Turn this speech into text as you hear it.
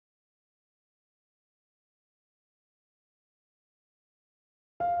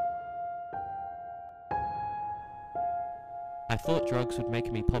I thought drugs would make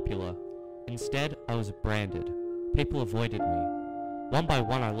me popular. Instead, I was branded. People avoided me. One by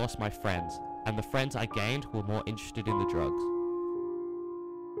one, I lost my friends, and the friends I gained were more interested in the drugs.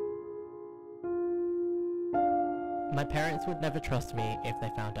 My parents would never trust me if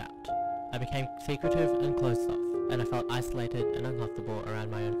they found out. I became secretive and closed off, and I felt isolated and uncomfortable around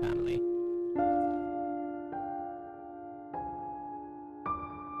my own family.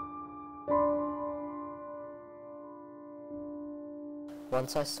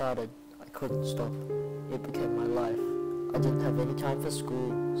 Once I started, I couldn't stop. It became my life. I didn't have any time for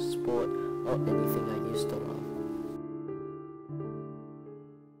school, sport, or anything I used to love.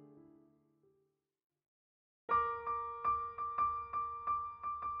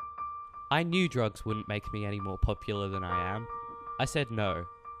 I knew drugs wouldn't make me any more popular than I am. I said no,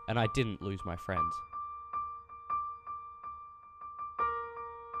 and I didn't lose my friends.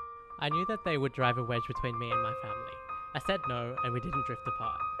 I knew that they would drive a wedge between me and my family. I said no, and we didn't drift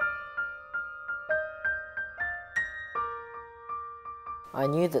apart. I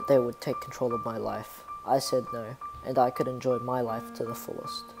knew that they would take control of my life. I said no, and I could enjoy my life to the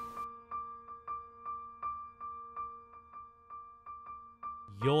fullest.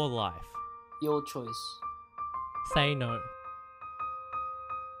 Your life. Your choice. Say no.